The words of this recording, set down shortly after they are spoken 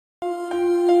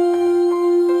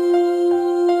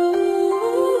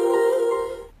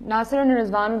Nasir and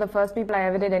Rizwan were the first people I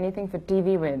ever did anything for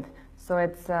TV with. So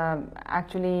it's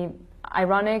actually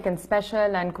ironic and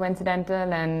special and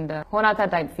coincidental and hona tha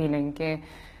type feeling ke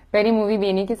pehli movie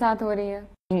bhi inhi ke saath ho rahi hai.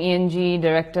 ENG,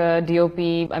 director, DOP,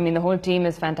 I mean the whole team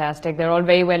is fantastic. They're all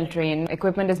very well trained.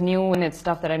 Equipment is new and it's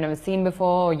stuff that I've never seen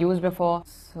before or used before.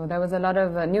 So there was a lot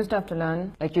of new stuff to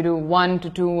learn. Like you do 1 to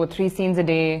 2 or 3 scenes a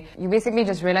day. You basically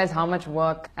just realize how much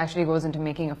work actually goes into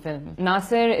making a film.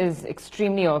 Nasir is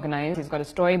extremely organized. He's got a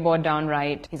storyboard down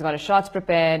right. He's got his shots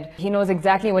prepared. He knows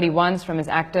exactly what he wants from his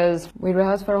actors. We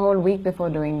rehearsed for a whole week before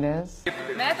doing this.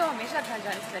 मैं तो हमेशा घर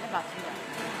जाने से पहले bathroom जाती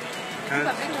हूँ।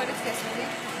 Public toilets कैसे होंगे?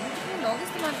 लोग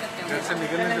इस्तेमाल करते हैं। घर से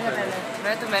निकलने से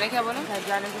पहले। मैंने क्या बोला? घर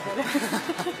जाने से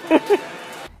पहले।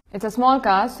 It's a small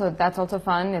cast, so that's also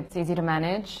fun. It's easy to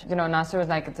manage. You know, Nasir was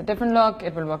like, it's a different look,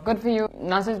 it will work good for you.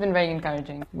 Nasir's been very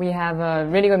encouraging. We have a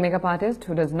really good makeup artist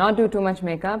who does not do too much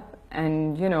makeup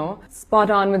and, you know,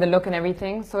 spot on with the look and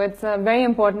everything. So it's very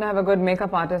important to have a good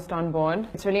makeup artist on board.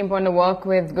 It's really important to work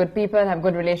with good people, have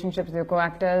good relationships with your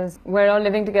co-actors. We're all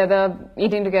living together,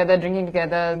 eating together, drinking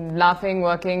together, laughing,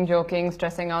 working, joking,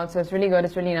 stressing out. So it's really good,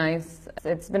 it's really nice.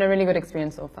 It's been a really good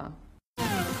experience so far.